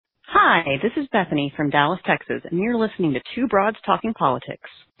Hi, this is Bethany from Dallas, Texas, and you're listening to Two Broads Talking Politics.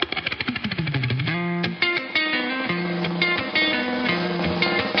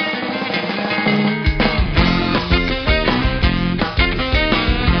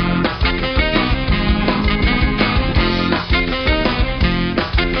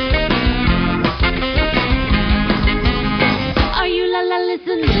 Are you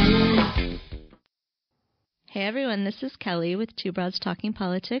listening? Hey everyone, this is Kelly with Two Broads Talking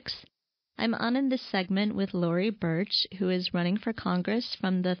Politics. I'm on in this segment with Lorie Burch, who is running for Congress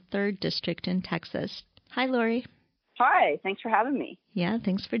from the 3rd District in Texas. Hi, Lorie. Hi, thanks for having me. Yeah,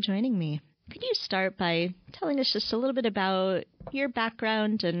 thanks for joining me. Could you start by telling us just a little bit about your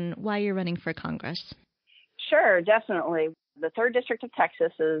background and why you're running for Congress? Sure, definitely. The 3rd District of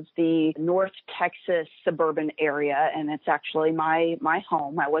Texas is the North Texas suburban area, and it's actually my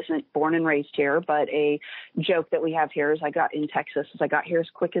home. I wasn't born and raised here, but a joke that we have here is I got here as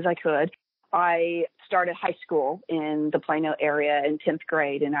quick as I could. I started high school in the Plano area in 10th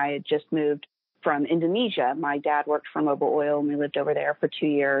grade, and I had just moved from Indonesia. My dad worked for Mobil Oil, and we lived over there for 2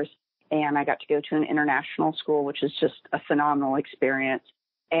 years, and I got to go to an international school, which is just a phenomenal experience,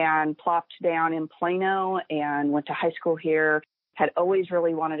 and plopped down in Plano and went to high school here. Had always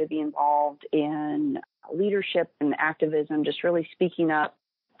really wanted to be involved in leadership and activism, just really speaking up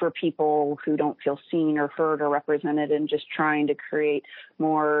for people who don't feel seen or heard or represented, and just trying to create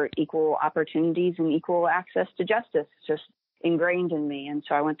more equal opportunities and equal access to justice, just ingrained in me. And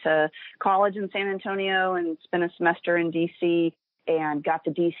so I went to college in San Antonio and spent a semester in D.C. and got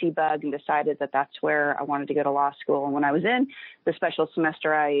the D.C. bug and decided that that's where I wanted to go to law school. And when I was in the special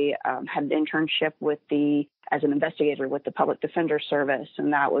semester, I had an internship as an investigator with the Public Defender Service,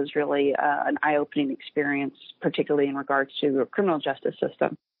 and that was really an eye-opening experience, particularly in regards to the criminal justice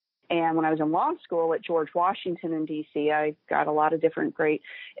system. And when I was in law school at George Washington in D.C., I got a lot of different great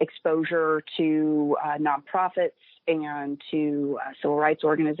exposure to nonprofits and to civil rights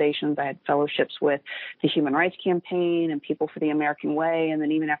organizations. I had fellowships with the Human Rights Campaign and People for the American Way. And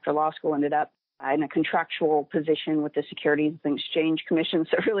then even after law school, ended up in a contractual position with the Securities and Exchange Commission.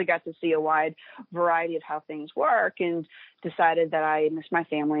 So I really got to see a wide variety of how things work, and decided that I missed my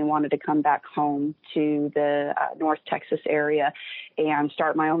family and wanted to come back home to the North Texas area and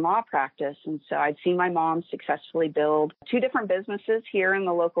start my own law practice. And so I'd seen my mom successfully build 2 different businesses here in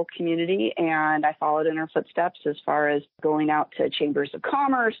the local community, and I followed in her footsteps as far as going out to chambers of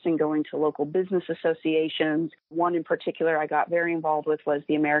commerce and going to local business associations. One in particular I got very involved with was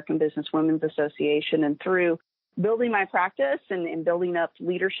the American Business Women's Association, and through building my practice and building up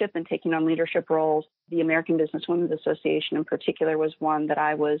leadership and taking on leadership roles, the American Business Women's Association in particular was one that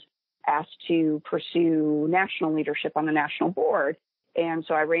I was asked to pursue national leadership on the national board. And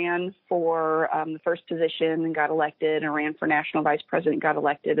so I ran for the first position and got elected, and ran for national vice president, got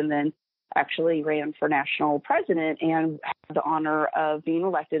elected, and then actually ran for national president and had the honor of being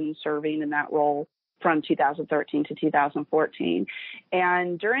elected and serving in that role from 2013 to 2014.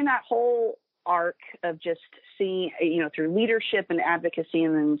 And during that whole arc of just seeing, through leadership and advocacy,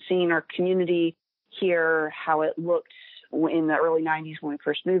 and then seeing our community here, how it looked in the early 90s when we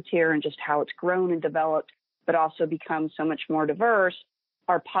first moved here, and just how it's grown and developed, but also become so much more diverse,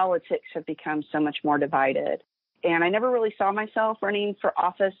 our politics have become so much more divided. And I never really saw myself running for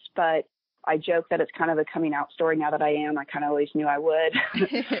office, but I joke that it's kind of a coming out story now that I am. I kind of always knew I would.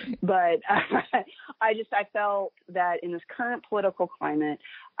 But I felt that in this current political climate,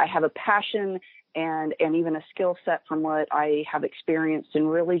 I have a passion and even a skill set from what I have experienced,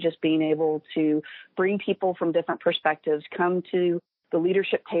 and really just being able to bring people from different perspectives, come to the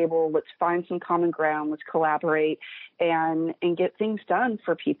leadership table, let's find some common ground, let's collaborate and get things done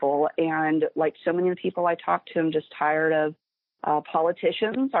for people. And like so many of the people I talk to, I'm just tired of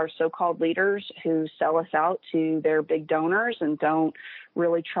politicians, our so-called leaders, who sell us out to their big donors and don't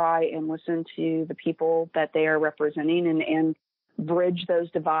really try and listen to the people that they are representing and bridge those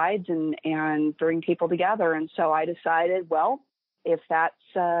divides and bring people together. And so I decided, well, if that's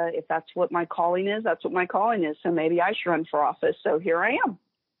what my calling is, that's what my calling is. So maybe I should run for office. So here I am.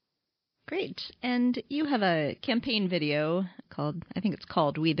 Great. And you have a campaign video I think it's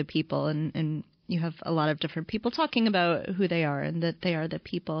called We the People, and you have a lot of different people talking about who they are and that they are the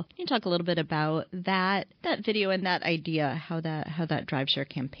people. Can you talk a little bit about that video and that idea, how that drives your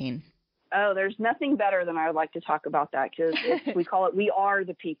campaign? Oh, there's nothing better than I would like to talk about that, because we call it We Are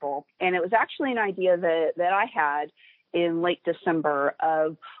the People. And it was actually an idea that I had in late December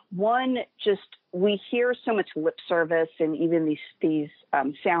of one, just we hear so much lip service and even these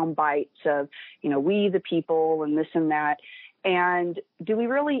sound bites of, we the people and this and that. And do we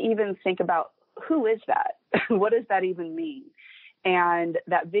really even think about who is that? What does that even mean? And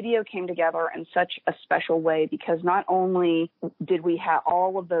that video came together in such a special way because not only did we have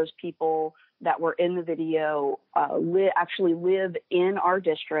all of those people that were in the video actually live in our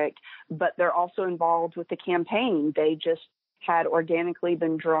district, but they're also involved with the campaign. They just had organically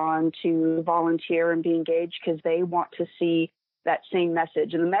been drawn to volunteer and be engaged because they want to see that same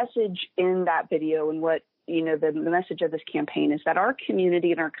message. And the message in that video and what, the message of this campaign is that our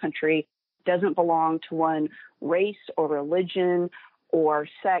community and our country doesn't belong to one race or religion or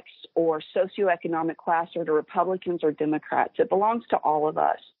sex or socioeconomic class or to Republicans or Democrats. It belongs to all of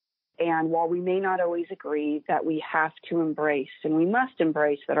us. And while we may not always agree, that we have to embrace and we must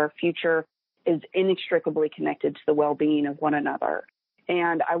embrace that our future is inextricably connected to the well-being of one another.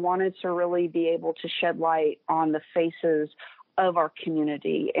 And I wanted to really be able to shed light on the faces of our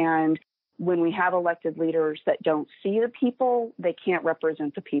community. And when we have elected leaders that don't see the people, they can't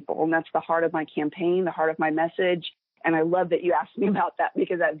represent the people. And that's the heart of my campaign, the heart of my message. And I love that you asked me about that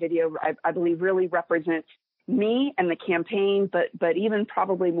because that video, I believe, really represents me and the campaign, but even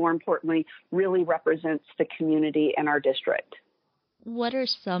probably more importantly, really represents the community and our district. What are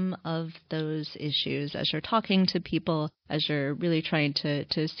some of those issues as you're talking to people, as you're really trying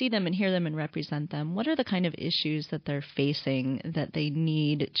to see them and hear them and represent them? What are the kind of issues that they're facing that they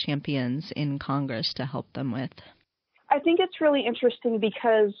need champions in Congress to help them with? I think it's really interesting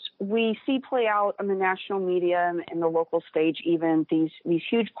because we see play out on the national media and the local stage even these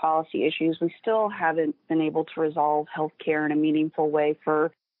huge policy issues. We still haven't been able to resolve health care in a meaningful way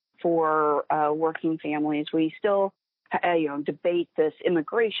for working families. We still debate this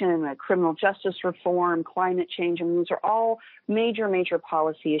immigration, criminal justice reform, climate change. I mean, these are all major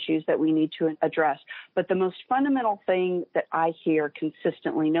policy issues that we need to address. But the most fundamental thing that I hear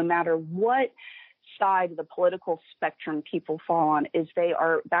consistently, no matter what side of the political spectrum people fall on, is they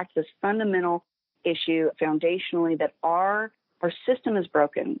are back to this fundamental issue foundationally that our system is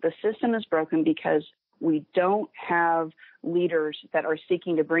broken. The system is broken because we don't have leaders that are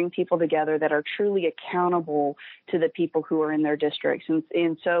seeking to bring people together that are truly accountable to the people who are in their districts.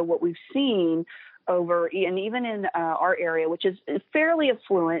 And so what we've seen and even in our area, which is fairly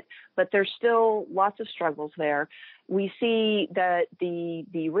affluent, but there's still lots of struggles there. We see that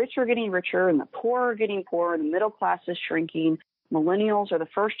the rich are getting richer and the poor are getting poorer and the middle class is shrinking. Millennials are the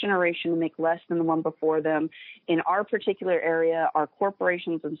first generation to make less than the one before them. In our particular area, our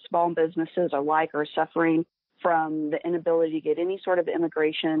corporations and small businesses alike are suffering from the inability to get any sort of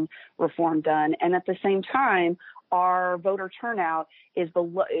immigration reform done. And at the same time, our voter turnout is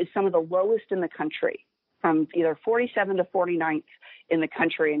some of the lowest in the country, from either 47 to 49th in the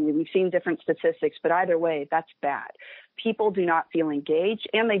country. And we've seen different statistics, but either way, that's bad. People do not feel engaged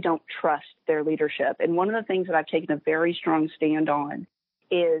and they don't trust their leadership. And one of the things that I've taken a very strong stand on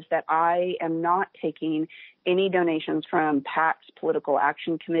is that I am not taking any donations from PACs, political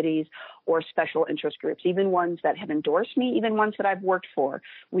action committees, or special interest groups, even ones that have endorsed me, even ones that I've worked for.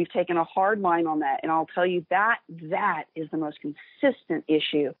 We've taken a hard line on that. And I'll tell you that is the most consistent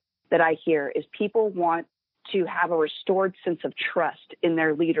issue that I hear is people want to have a restored sense of trust in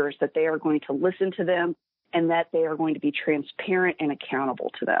their leaders, that they are going to listen to them and that they are going to be transparent and accountable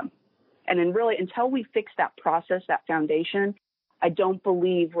to them. And then really, until we fix that process, that foundation, I don't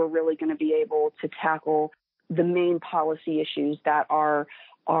believe we're really going to be able to tackle the main policy issues that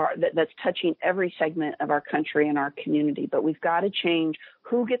that's touching every segment of our country and our community. But we've got to change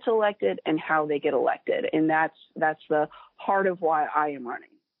who gets elected and how they get elected. And that's the heart of why I am running.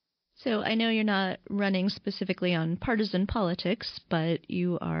 So I know you're not running specifically on partisan politics, but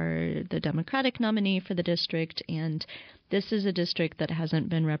you are the Democratic nominee for the district, and this is a district that hasn't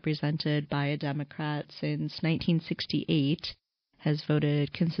been represented by a Democrat since 1968, has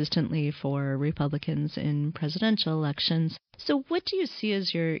voted consistently for Republicans in presidential elections. So what do you see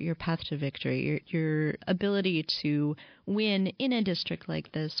as your path to victory, your ability to win in a district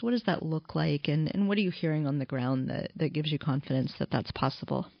like this? What does that look like, and what are you hearing on the ground that gives you confidence that that's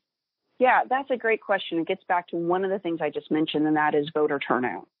possible? Yeah, that's a great question. It gets back to one of the things I just mentioned, and that is voter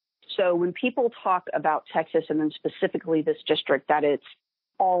turnout. So when people talk about Texas and then specifically this district, that it's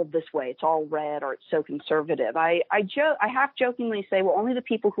all this way, it's all red or it's so conservative, I half jokingly say, well, only the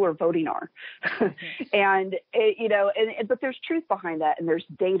people who are voting are. And, but there's truth behind that and there's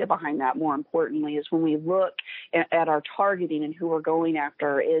data behind that. More importantly, is when we look at our targeting and who we're going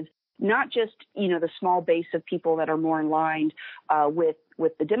after is not just, the small base of people that are more in line with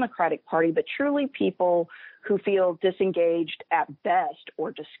the Democratic Party, but truly people who feel disengaged at best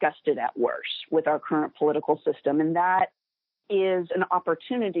or disgusted at worst with our current political system. And that is an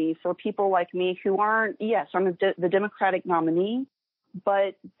opportunity for people like me who aren't, yes, I'm the Democratic nominee,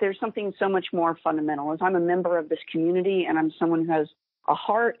 but there's something so much more fundamental. As I'm a member of this community and I'm someone who has a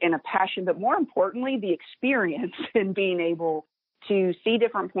heart and a passion, but more importantly, the experience in being able to see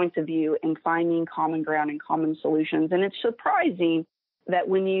different points of view and finding common ground and common solutions. And it's surprising that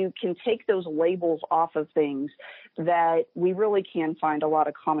when you can take those labels off of things, that we really can find a lot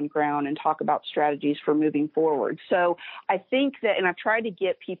of common ground and talk about strategies for moving forward. So I think that, and I've tried to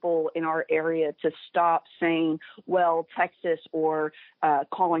get people in our area to stop saying, well, Texas or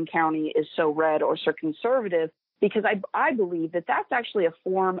Collin County is so red or so conservative, because I believe that that's actually a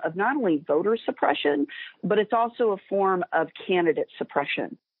form of not only voter suppression, but it's also a form of candidate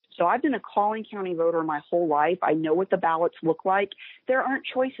suppression. So I've been a Collin County voter my whole life. I know what the ballots look like. There aren't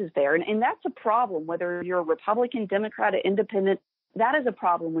choices there. And that's a problem, whether you're a Republican, Democrat, or independent. That is a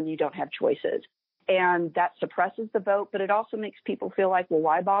problem when you don't have choices. And that suppresses the vote, but it also makes people feel like, well,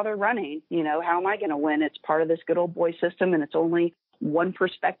 why bother running? You know, how am I going to win? It's part of this good old boy system, and it's only one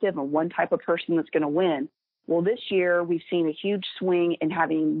perspective and one type of person that's going to win. Well, this year we've seen a huge swing in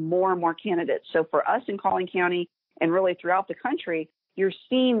having more and more candidates. So for us in Collin County and really throughout the country, you're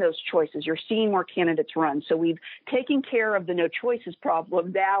seeing those choices. You're seeing more candidates run. So we've taken care of the no choices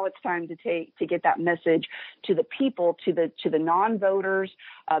problem. Now it's time to get that message to the people, to the non-voters,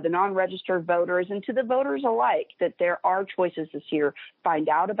 the non-registered voters, and to the voters alike, that there are choices this year. Find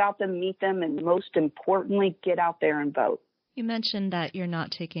out about them, meet them, and most importantly, get out there and vote. You mentioned that you're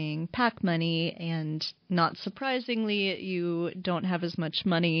not taking PAC money, and not surprisingly, you don't have as much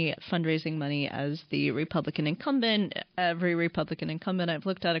money, fundraising money, as the Republican incumbent. Every Republican incumbent I've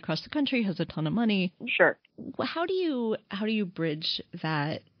looked at across the country has a ton of money. Sure. How do you bridge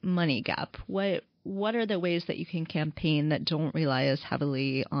that money gap? What are the ways that you can campaign that don't rely as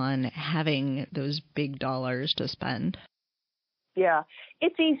heavily on having those big dollars to spend? Yeah,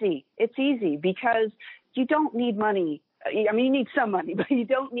 it's easy. It's easy because you don't need money. I mean, you need some money, but you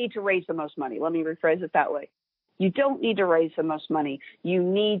don't need to raise the most money. Let me rephrase it that way. You don't need to raise the most money. You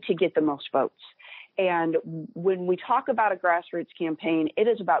need to get the most votes. And when we talk about a grassroots campaign, it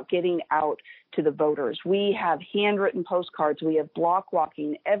is about getting out to the voters. We have handwritten postcards. We have block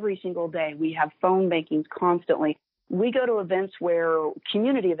walking every single day. We have phone bankings constantly. We go to events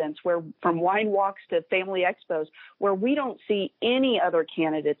community events, where from wine walks to family expos, where we don't see any other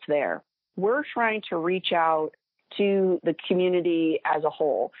candidates there. We're trying to reach out to the community as a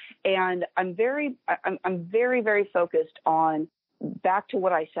whole. And I'm very, very focused on, back to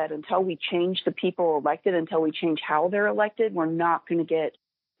what I said, until we change the people elected, until we change how they're elected, we're not going to get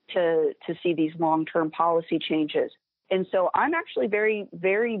to see these long-term policy changes. And so I'm actually very,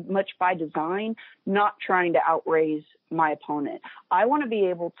 very much by design not trying to outraise my opponent. I want to be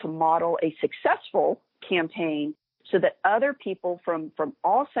able to model a successful campaign so that other people from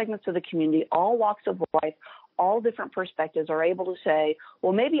all segments of the community, all walks of life, all different perspectives are able to say,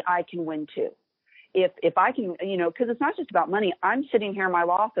 well, maybe I can win too. If I can, because it's not just about money. I'm sitting here in my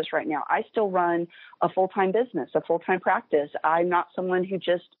law office right now. I still run a full-time business, a full-time practice. I'm not someone who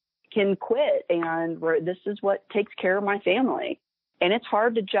just can quit, and this is what takes care of my family. And it's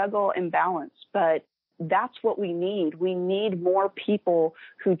hard to juggle and balance, but that's what we need. We need more people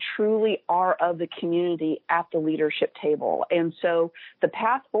who truly are of the community at the leadership table. And so the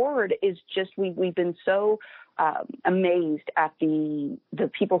path forward is just, we've been so amazed at the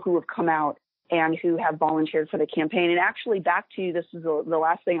people who have come out and who have volunteered for the campaign. And actually, back to, this is the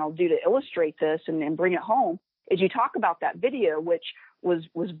last thing I'll do to illustrate this and bring it home, is you talk about that video, which was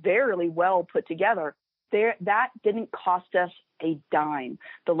very well put together. That didn't cost us a dime.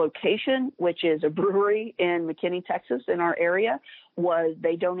 The location, which is a brewery in McKinney, Texas, in our area,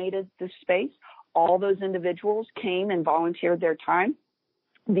 they donated the space. All those individuals came and volunteered their time.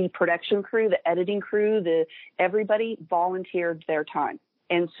 The production crew, the editing crew, everybody volunteered their time.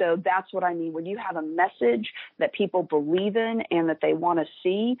 And so that's what I mean. When you have a message that people believe in and that they want to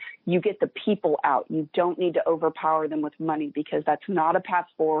see, you get the people out. You don't need to overpower them with money, because that's not a path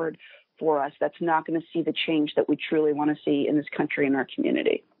forward for us. That's not going to see the change that we truly want to see in this country and our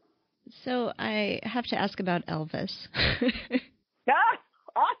community. So I have to ask about Elvis.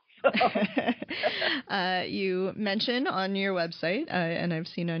 Awesome. You mention on your website, and I've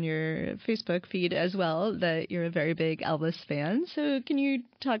seen on your Facebook feed as well, that you're a very big Elvis fan. So can you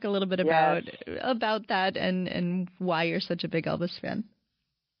talk a little bit about that and why you're such a big Elvis fan?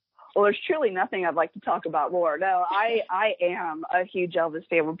 Well, there's truly nothing I'd like to talk about more. No, I am a huge Elvis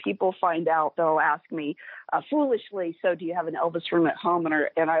fan. When people find out, they'll ask me foolishly, so do you have an Elvis room at home?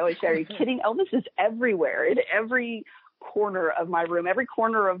 And I always say, are you kidding? Elvis is everywhere, in every corner of my room, every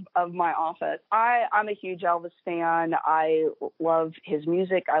corner of my office. I'm a huge Elvis fan. I love his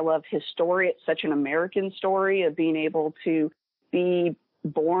music. I love his story. It's such an American story of being able to be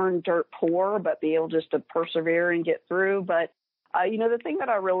born dirt poor, but be able just to persevere and get through. But, the thing that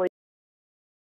I really